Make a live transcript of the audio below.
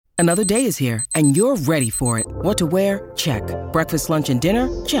Another day is here, and you're ready for it. What to wear? Check. Breakfast, lunch, and dinner?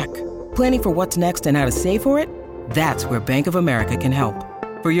 Check. Planning for what's next and how to save for it? That's where Bank of America can help.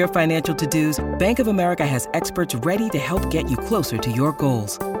 For your financial to-dos, Bank of America has experts ready to help get you closer to your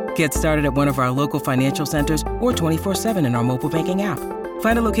goals. Get started at one of our local financial centers or 24/7 in our mobile banking app.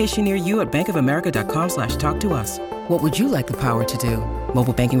 Find a location near you at bankofamerica.com/talktous. What would you like the power to do?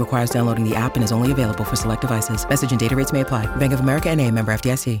 Mobile banking requires downloading the app and is only available for select devices. Message and data rates may apply. Bank of America N.A., member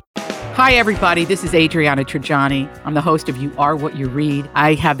FDIC. Hi, everybody. This is Adriana Trajani. I'm the host of You Are What You Read.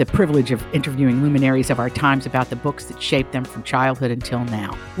 I have the privilege of interviewing luminaries of our times about the books that shaped them from childhood until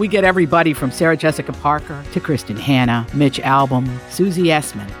now. We get everybody from Sarah Jessica Parker to Kristen Hanna, Mitch Albom, Susie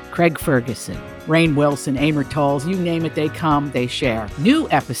Essman, Craig Ferguson, Rainn Wilson, Amor Tolls, you name it, they come, they share. New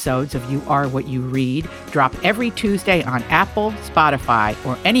episodes of You Are What You Read drop every Tuesday on Apple, Spotify,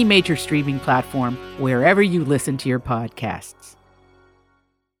 or any major streaming platform wherever you listen to your podcasts.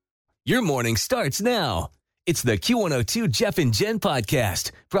 Your morning starts now. It's the Q102 Jeff and Jen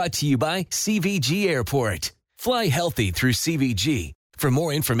podcast brought to you by CVG Airport. Fly healthy through CVG. For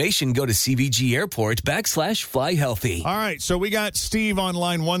more information, go to CVG Airport /fly healthy. All right, so we got Steve on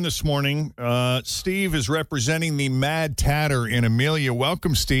line one this morning. Steve is representing the Mad Tatter in Amelia.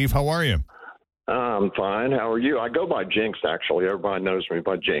 Welcome, Steve. How are you? I'm fine. How are you? I go by Jinx, actually. Everybody knows me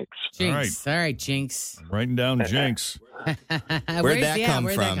by Jinx. Jinx. All right, Jinx. I'm writing down Jinx. Where'd that come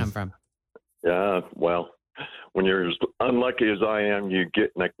from? Yeah, well, when you're as unlucky as I am, you get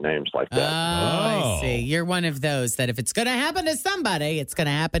nicknames like that. Oh, I see. You're one of those that if it's going to happen to somebody, it's going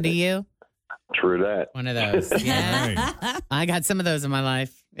to happen to you. True that. One of those. Yeah. Right. I got some of those in my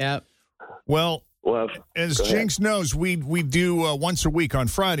life. Yep. Well, as Jinx knows, we do once a week on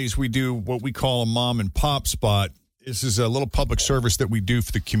Fridays, we do what we call a mom and pop spot. This is a little public service that we do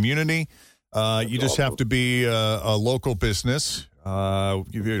for the community. You just have to be a local business,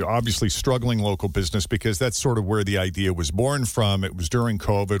 obviously struggling local business, because that's sort of where the idea was born from. It was during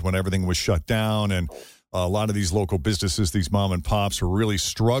COVID when everything was shut down, and a lot of these local businesses, these mom and pops, were really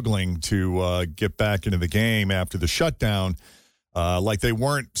struggling to get back into the game after the shutdown. Like they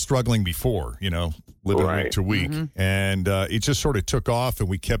weren't struggling before, living week to week. Mm-hmm. And it just sort of took off, and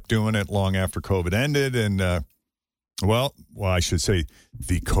we kept doing it long after COVID ended. And, well, I should say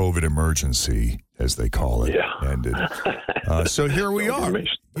the COVID emergency, as they call it, ended. So here we are.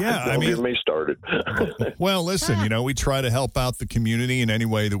 Don't get me started. Well, listen, we try to help out the community in any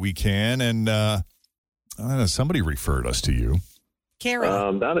way that we can. And I don't know, somebody referred us to you.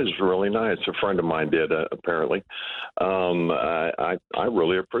 Carol. That is really nice. A friend of mine did, apparently. I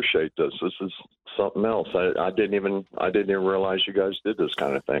really appreciate this. This is something else. I didn't even realize you guys did this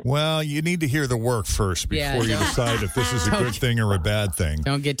kind of thing. Well, you need to hear the work first before you decide if this is a good thing or a bad thing.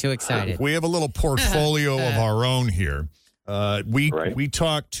 Don't get too excited. We have a little portfolio of our own here. We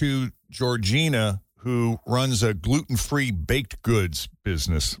talked to Georgina, who runs a gluten-free baked goods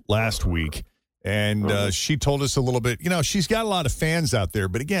business, last week. And she told us a little bit, she's got a lot of fans out there.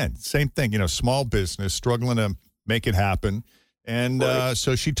 But again, same thing, small business, struggling to make it happen. And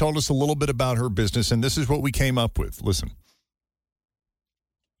so she told us a little bit about her business. And this is what we came up with. Listen.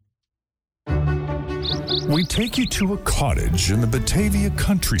 We take you to a cottage in the Batavia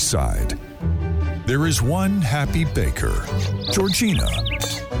countryside. There is one happy baker, Georgina.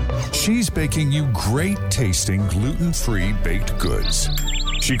 She's baking you great-tasting gluten-free baked goods.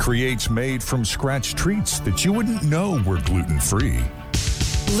 She creates made-from-scratch treats that you wouldn't know were gluten-free.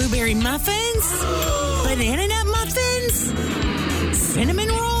 Blueberry muffins? Banana nut muffins? Cinnamon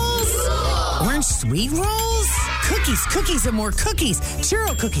rolls? Orange sweet rolls? Cookies and more cookies.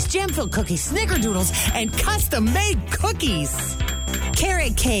 Churro cookies, jam-filled cookies, snickerdoodles, and custom-made cookies.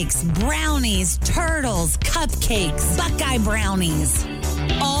 Carrot cakes, brownies, turtles, cupcakes, Buckeye brownies.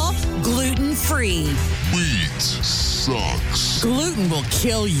 All gluten-free. Wheat sucks. Gluten will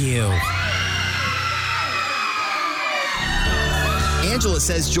kill you. Angela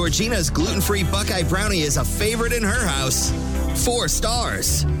says Georgina's gluten-free Buckeye brownie is a favorite in her house. 4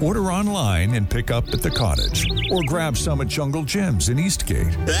 stars. Order online and pick up at the cottage. Or grab some at Jungle Gyms in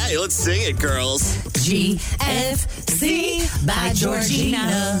Eastgate. Hey, let's sing it, girls. GFC by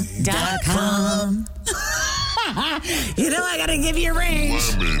Georgina.com. I gotta give you a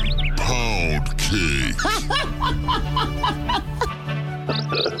range. Lemon pound cake.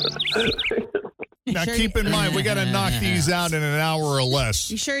 Now, keep in mind, we got to knock these out in an hour or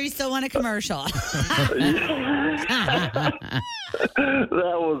less. You sure you still want a commercial? That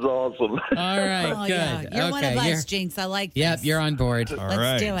was awesome. All right, good. Yeah. You're one of us, Jinx. I like this. Yep, you're on board.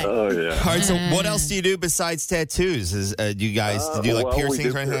 Let's do it. Oh, yeah. All right, so what else do you do besides tattoos? Do you guys do like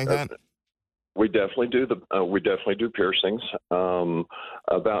piercings or anything like that? We definitely do piercings.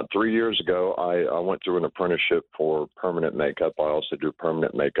 About 3 years ago, I went through an apprenticeship for permanent makeup. I also do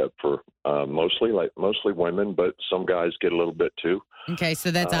permanent makeup for mostly women, but some guys get a little bit too. Okay,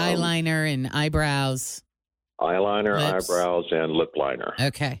 so that's eyeliner and eyebrows. Eyeliner, Lips. eyebrows, and lip liner.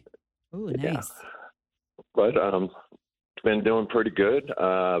 Okay. Ooh, nice. Yeah. But been doing pretty good.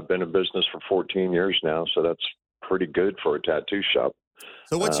 I've been in business for 14 years now, so that's pretty good for a tattoo shop.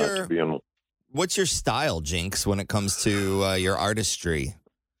 So what's your style, Jinx, when it comes to your artistry?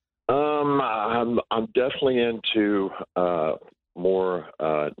 I'm definitely into more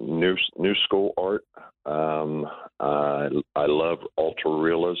new school art. I love ultra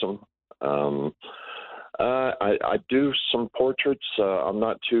realism. I do some portraits. I'm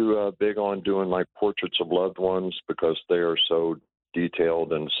not too big on doing like portraits of loved ones because they are so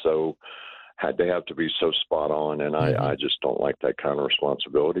detailed and so they have to be so spot on, and I just don't like that kind of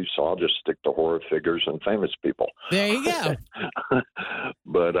responsibility. So I'll just stick to horror figures and famous people. There you go.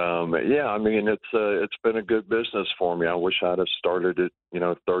 But yeah, I mean it's been a good business for me. I wish I'd have started it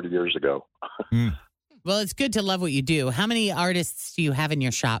 30 years ago. Well, it's good to love what you do. How many artists do you have in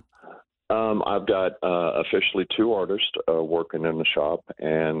your shop? I've got officially 2 artists working in the shop,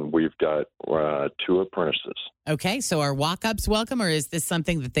 and we've got 2 apprentices. Okay, so are walk-ups welcome, or is this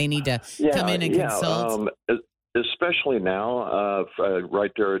something that they need to come in and consult? Especially now,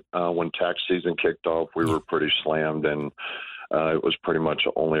 right there when tax season kicked off, we were pretty slammed, and it was pretty much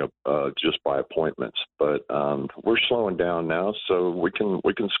only just by appointments. But we're slowing down now, so we can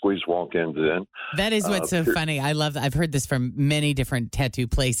squeeze walk-ins in. That is what's so funny. I've heard this from many different tattoo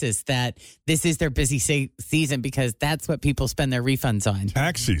places that this is their busy season because that's what people spend their refunds on.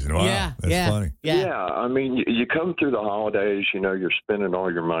 Tax season. Wow. Yeah, that's funny. Yeah, I mean, you come through the holidays, you're spending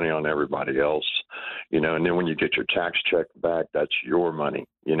all your money on everybody else, and then when you get your tax check back, that's your money.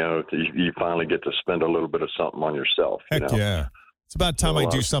 You finally get to spend a little bit of something on yourself. Heck yeah. It's about time I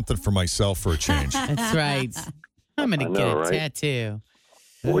do something for myself for a change. That's right. I'm going to get a tattoo.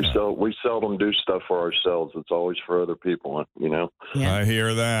 We seldom do stuff for ourselves. It's always for other people, Yeah. I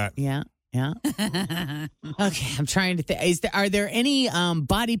hear that. Yeah. Yeah. Okay, I'm trying to think. Are there any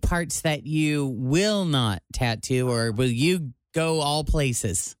body parts that you will not tattoo, or will you go all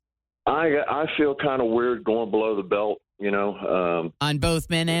places? I feel kind of weird going below the belt, on both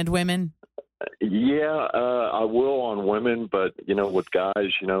men and women? Yeah, I will on women, but with guys,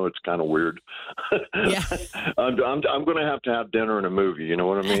 it's kind of weird. Yeah, I'm going to have dinner and a movie. You know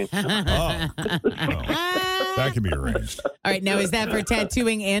what I mean? That can be arranged. All right, now is that for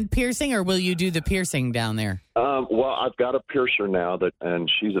tattooing and piercing, or will you do the piercing down there? Well, I've got a piercer now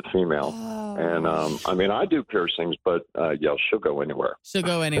and she's a female, and I do piercings, but she'll go anywhere. She'll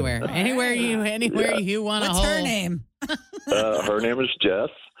go anywhere, anywhere you want to hold. What's her name? Her name is Jess.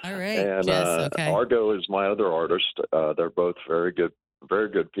 All right, and Jess, okay. Argo is my other artist. They're both very good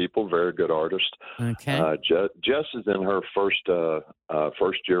people, very good artists. Okay. Jess is in her first year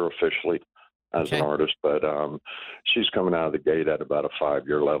officially as an artist, but she's coming out of the gate at about a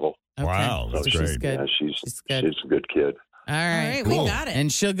 5-year level. Okay. Wow, that's great. She's good. Yeah, she's good. She's a good kid. All right, cool. We got it.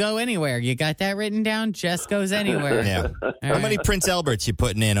 And she'll go anywhere. You got that written down? Jess goes anywhere. Yeah. How many Prince Alberts you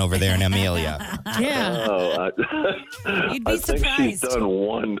putting in over there in Amelia? Yeah. You'd be surprised.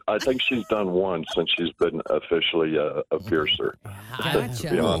 I think she's done one since she's been officially a piercer. Gotcha.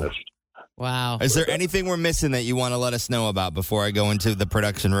 To be honest. Wow. Is there anything we're missing that you want to let us know about before I go into the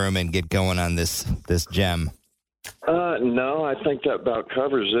production room and get going on this gem? No, I think that about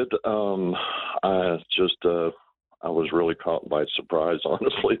covers it. I was really caught by surprise,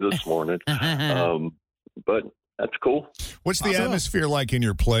 honestly, this morning. But that's cool. What's the atmosphere like in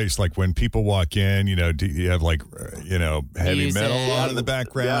your place? Like when people walk in, do you have heavy metal on in the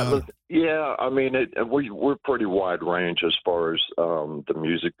background? Yeah, I mean, we're pretty wide range as far as the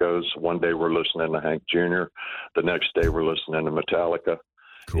music goes. One day we're listening to Hank Jr. The next day we're listening to Metallica.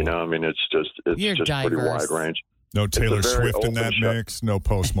 Cool. It's just pretty wide range. No Taylor Swift in that mix? No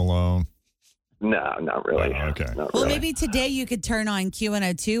Post Malone? No, not really. Oh, okay. Well, maybe today you could turn on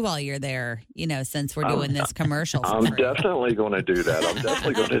Q102 while you're there, since we're doing this commercial. I'm definitely going to do that.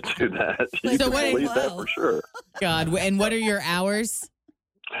 You can believe that for sure. God, and what are your hours?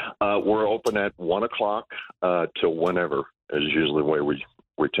 We're open at 1 o'clock till whenever is usually the way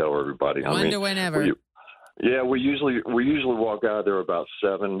we tell everybody. To whenever. We usually walk out of there about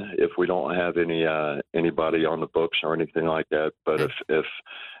 7 if we don't have anybody on the books or anything like that. But if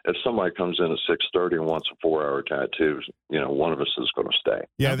somebody comes in at 6:30 and wants a 4-hour tattoo, one of us is going to stay.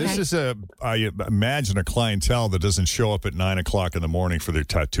 Yeah, This is I imagine a clientele that doesn't show up at 9 o'clock in the morning for their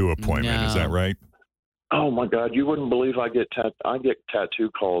tattoo appointment. No. Is that right? Oh my God! You wouldn't believe I get tattoo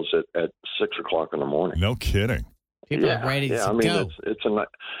calls at 6 o'clock in the morning. No kidding. People are ready to I mean, go.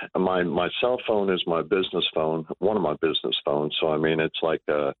 my cell phone is my business phone, one of my business phones. So I mean, it's like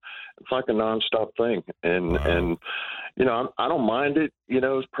a nonstop thing, and you know, I don't mind it, you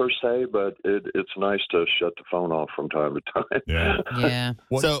know, per se, but it's nice to shut the phone off from time to time. Yeah.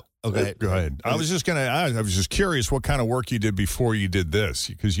 So, okay. Go ahead. I was just curious what kind of work you did before you did this,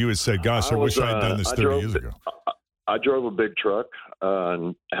 because you had said, gosh, I wish I had done this 30 years ago. I drove a big truck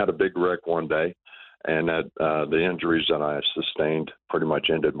and had a big wreck one day, and the injuries that I sustained pretty much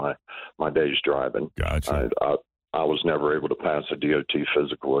ended my days driving. Gotcha. I was never able to pass a DOT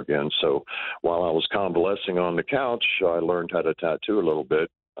physical again. So while I was convalescing on the couch, I learned how to tattoo a little bit.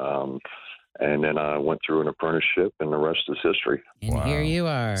 And then I went through an apprenticeship, and the rest is history. And here you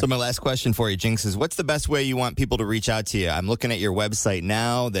are. So my last question for you, Jinx, is what's the best way you want people to reach out to you? I'm looking at your website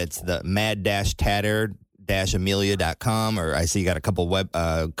now. That's the mad-tatter-amelia.com, or I see you got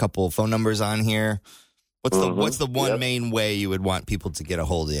a couple phone numbers on here. What's the one main way you would want people to get a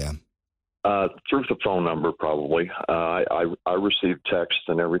hold of you? Through the phone number, probably. I receive text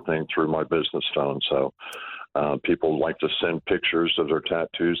and everything through my business phone, so people like to send pictures of their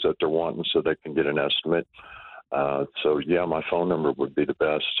tattoos that they're wanting so they can get an estimate. So, yeah, my phone number would be the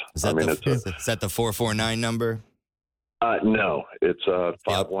best. Is that the 449 number? No, it's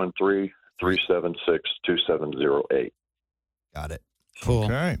 513-376-2708. Got it. Cool.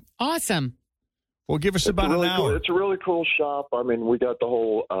 Okay. Awesome. Well, give us about an hour. It's a really cool shop. I mean, we got the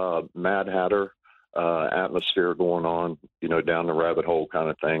whole Mad Hatter atmosphere going on, you know, down the rabbit hole kind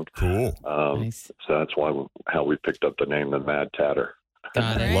of thing. Cool. Nice. So that's how we picked up the name, the Mad Tatter.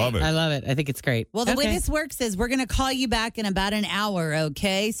 Got it. Love it. I love it. I think it's great. Well, the way this works is we're going to call you back in about an hour,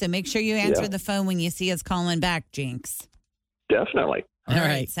 okay? So make sure you answer the phone when you see us calling back, Jinx. Definitely. All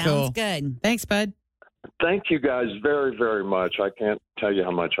right. Sounds good. Thanks, bud. Thank you guys very, very much. I can't tell you how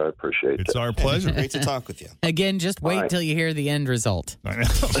much I appreciate it. It's our pleasure. Great to talk with you. Again, just wait till you hear the end result. I know.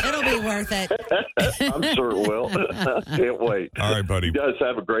 It'll be worth it. I'm sure it will. Can't wait. All right, buddy. You guys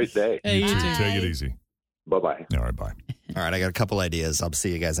have a great day. Hey, you too. Take it easy. Bye-bye. All right, bye. All right, I got a couple ideas. I'll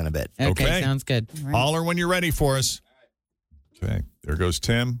see you guys in a bit. Okay. Sounds good. Holler when you're ready for us. Okay, there goes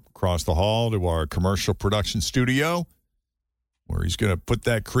Tim across the hall to our commercial production studio, where he's going to put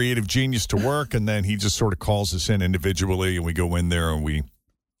that creative genius to work, and then he just sort of calls us in individually, and we go in there, and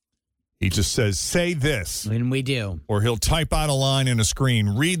he just says, say this. When we do. Or he'll type out a line in a screen.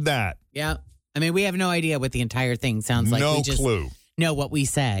 Read that. Yeah. I mean, we have no idea what the entire thing sounds like. No we just clue. know what we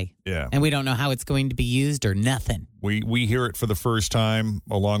say. Yeah. And we don't know how it's going to be used or nothing. We hear it for the first time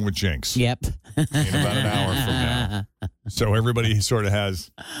along with Jinx. Yep. In about an hour from now. So everybody sort of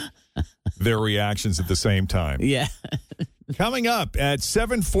has their reactions at the same time. Yeah. Coming up at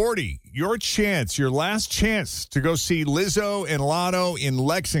 7:40, your last chance to go see Lizzo and Lotto in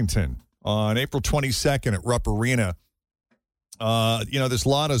Lexington on April 22nd at Rupp Arena. This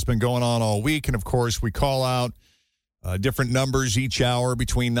Lotto's been going on all week, and of course we call out different numbers each hour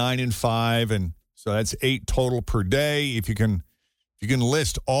between 9 and 5, and so that's 8 total per day. If you can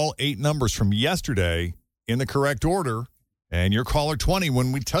list all 8 numbers from yesterday in the correct order, and you're caller 20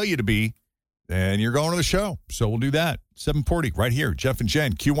 when we tell you to be, then you're going to the show. So we'll do that. 7:40 right here, Jeff and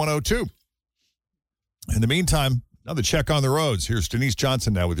Jen, Q102. In the meantime, another check on the roads. Here's Denise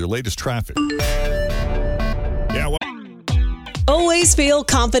Johnson now with your latest traffic. Always feel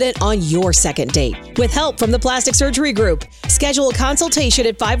confident on your second date. With help from the Plastic Surgery Group. Schedule a consultation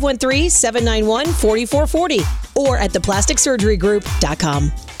at 513-791-4440 or at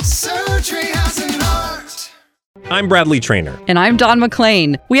theplasticsurgerygroup.com. Surgery has an art. I'm Bradley Trainer. And I'm Don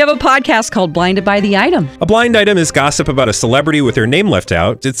McClain. We have a podcast called Blinded by the Item. A blind item is gossip about a celebrity with their name left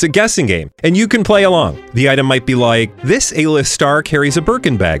out. It's a guessing game, and you can play along. The item might be like, this A-list star carries a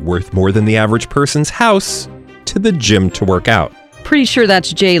Birkin bag worth more than the average person's house to the gym to work out. Pretty sure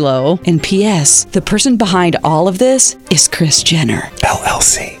that's J-Lo. And P.S. the person behind all of this is Kris Jenner,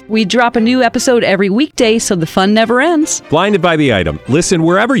 LLC. We drop a new episode every weekday so the fun never ends. Blinded by the Item. Listen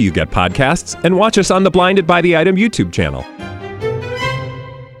wherever you get podcasts and watch us on the Blinded by the Item YouTube channel.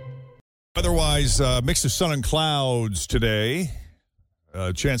 Otherwise, mix of sun and clouds today.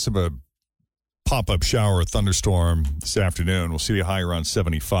 Chance of a pop-up shower, a thunderstorm this afternoon. We'll see a high around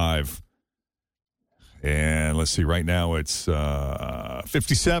 75. And let's see, right now it's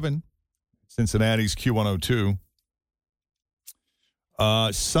 57. Cincinnati's Q102.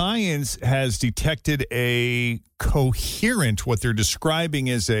 Science has detected what they're describing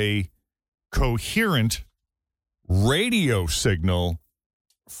as a coherent radio signal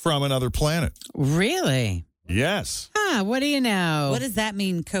from another planet. Really? Yes. What do you know? What does that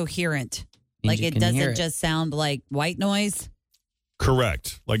mean, coherent? Like you it can hear doesn't just sound like white noise?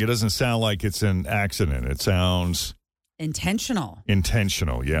 Correct. Like it doesn't sound like it's an accident. It sounds intentional.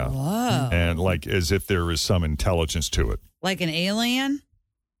 Intentional, yeah. Whoa. And like as if there is some intelligence to it. Like an alien?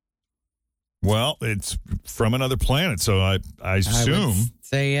 Well, it's from another planet, so I assume. I would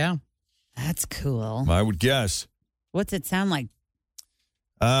say, yeah. That's cool. I would guess. What's it sound like?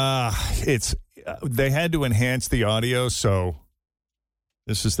 It's they had to enhance the audio, so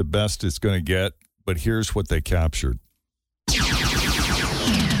this is the best it's going to get. But here's what they captured.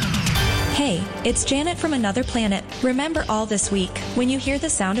 Hey, it's Janet from Another Planet. Remember all this week, when you hear the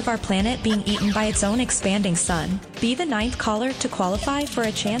sound of our planet being eaten by its own expanding sun, be the 9th caller to qualify for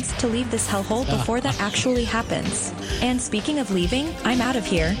a chance to leave this hellhole before that actually happens. And speaking of leaving, I'm out of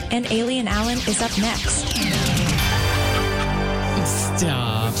here, and Alien Alan is up next.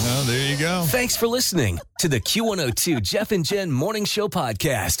 Stop. Oh, there you go. Thanks for listening to the Q102 Jeff and Jen Morning Show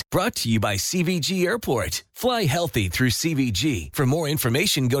podcast, brought to you by CVG Airport. Fly healthy through CVG. For more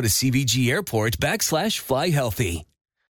information, go to CVG Airport /fly healthy.